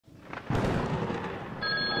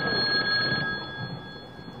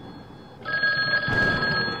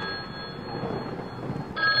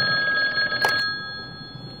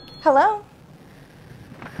Hello?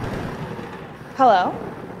 Hello?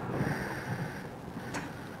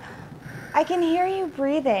 I can hear you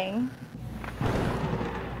breathing.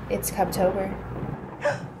 It's Cubtober.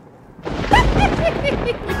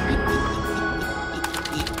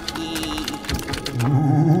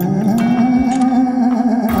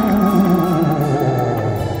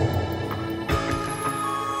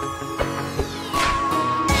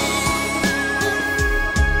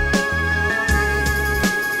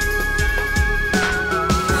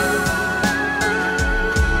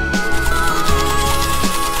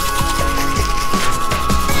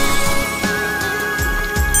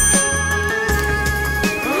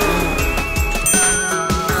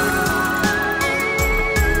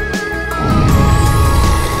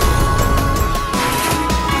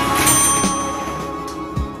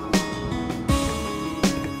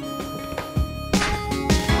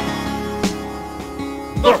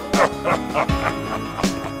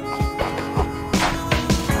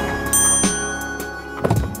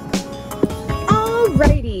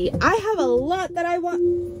 Alrighty, I have a lot that I want.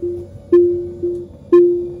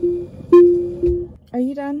 Are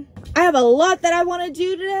you done? I have a lot that I want to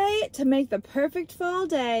do today to make the perfect fall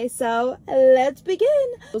day, so let's begin.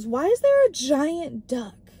 Why is there a giant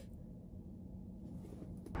duck?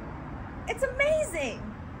 It's amazing.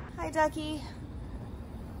 Hi, ducky.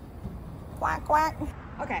 Quack, quack.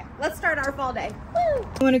 Okay, let's start our fall day. Woo!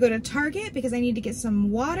 I want to go to Target because I need to get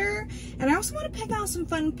some water, and I also want to pick out some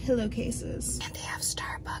fun pillowcases. And they have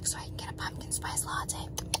Starbucks, so I can get a pumpkin spice latte.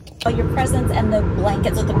 All your presents and the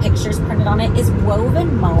blankets with the pictures printed on it is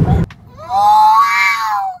Woven Moment.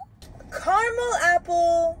 Wow! Caramel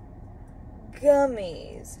apple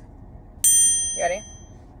gummies. You ready?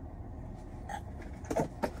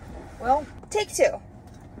 Well, take two.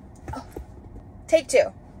 Oh, take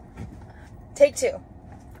two. Take two.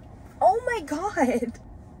 Oh my god.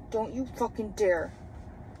 Don't you fucking dare.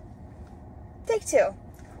 Take two.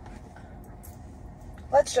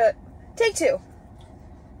 Let's do it. Take two.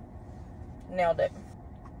 Nailed it.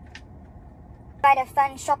 Provide a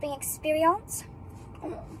fun shopping experience.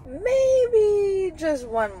 Maybe just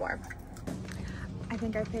one more. I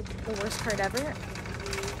think I picked the worst card ever.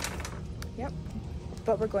 Yep.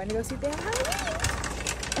 But we're going to go see the Halloween.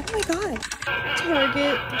 Oh my god.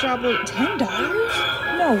 Target job like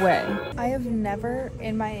 $10? No way. I have never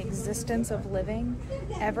in my existence of living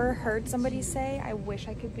ever heard somebody say, I wish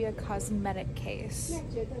I could be a cosmetic case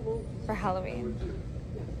for Halloween.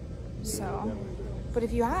 So, but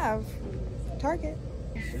if you have, Target.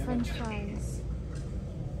 French fries.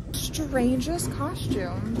 Strangest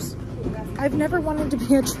costumes. I've never wanted to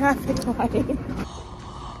be a traffic light.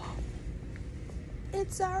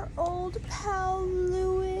 It's our old pal,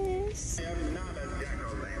 Louis. I am not a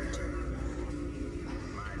jack-o'-lantern.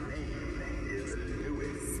 My name is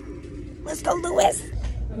Louis. Let's go, Louis.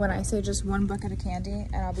 When I say just one bucket of candy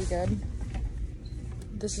and I'll be good,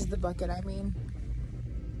 this is the bucket I mean.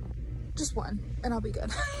 Just one and I'll be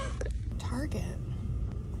good. Target.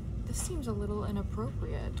 This seems a little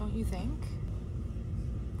inappropriate, don't you think?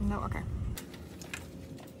 No, okay.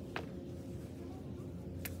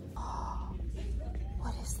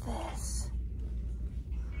 What is this?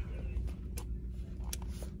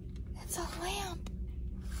 It's a lamp.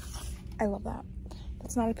 I love that.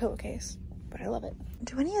 That's not a pillowcase, but I love it.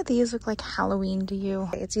 Do any of these look like Halloween to you?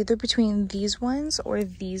 It's either between these ones or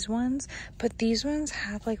these ones, but these ones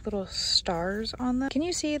have like little stars on them. Can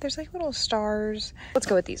you see? There's like little stars. Let's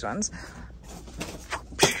go with these ones.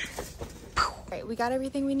 Right, we got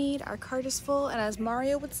everything we need. Our cart is full, and as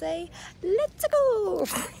Mario would say, let's go.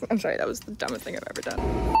 I'm sorry, that was the dumbest thing I've ever done.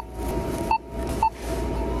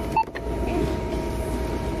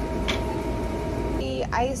 The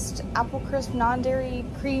iced apple crisp non-dairy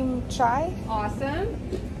cream chai. Awesome.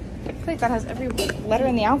 I feel like that has every letter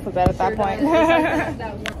in the alphabet at that point.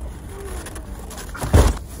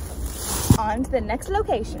 On to the next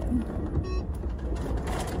location.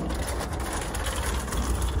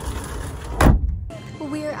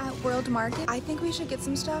 We're at World Market. I think we should get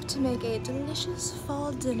some stuff to make a delicious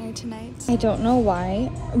fall dinner tonight. I don't know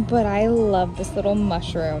why, but I love this little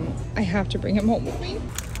mushroom. I have to bring him home with me.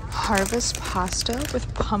 Harvest pasta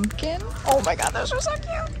with pumpkin. Oh my god, those are so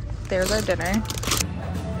cute. There's our dinner.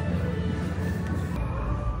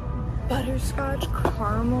 Butterscotch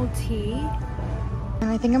caramel tea. And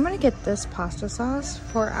I think I'm gonna get this pasta sauce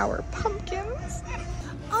for our pumpkins.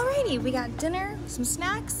 Alrighty, we got dinner, some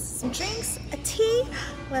snacks, some drinks, a tea.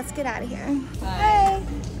 Let's get out of here. Hi. I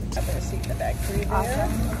better seat in the back for you. Awesome.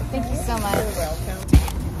 Thank you so much. You're welcome.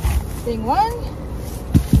 Thing one,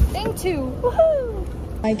 thing two.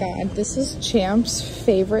 Woohoo! My god, this is Champ's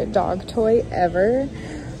favorite dog toy ever.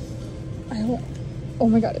 Oh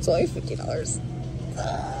my god, it's only $50.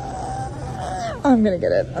 I'm gonna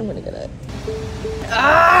get it. I'm gonna get it.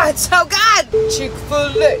 Ah, it's so good!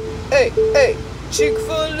 Chick-fil-A, hey, hey.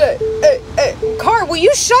 Chick-fil-A, hey, hey. Car, will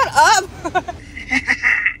you shut up?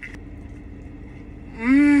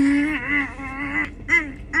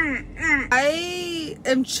 I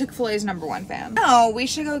am Chick-fil-A's #1 fan. Oh, we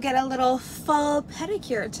should go get a little fall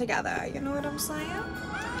pedicure together. You know what I'm saying?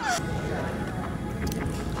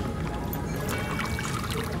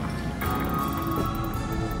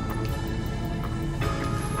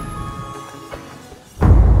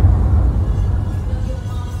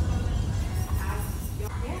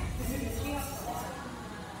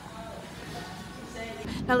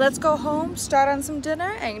 Now let's go home, start on some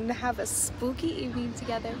dinner, and have a spooky evening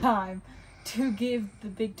together. Time to give the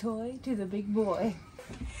big toy to the big boy.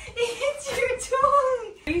 It's your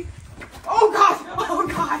toy! Oh god! Oh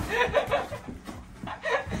god!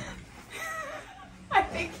 I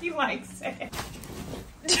think he likes it.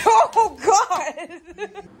 Oh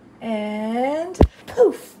god! And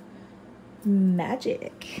poof!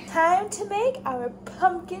 Magic. Time to make our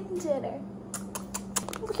pumpkin dinner.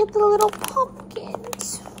 Look at the little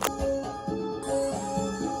pumpkins.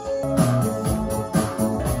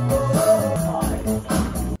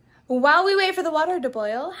 While we wait for the water to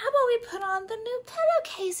boil, how about we put on the new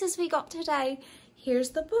pillowcases we got today?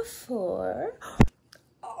 Here's the before.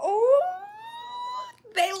 Oh,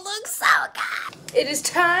 they look so good. It is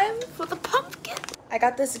time for the pumpkin. I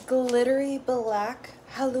got this glittery black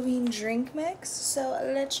Halloween drink mix, so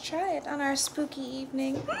let's try it on our spooky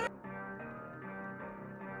evening.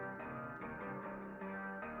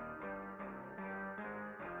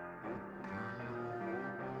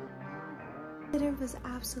 Dinner was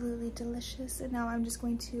absolutely delicious, and now I'm just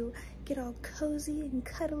going to get all cozy and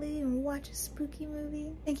cuddly and watch a spooky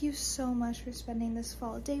movie. Thank you so much for spending this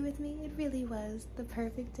fall day with me. It really was the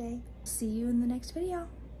perfect day. See you in the next video.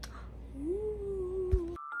 Ooh.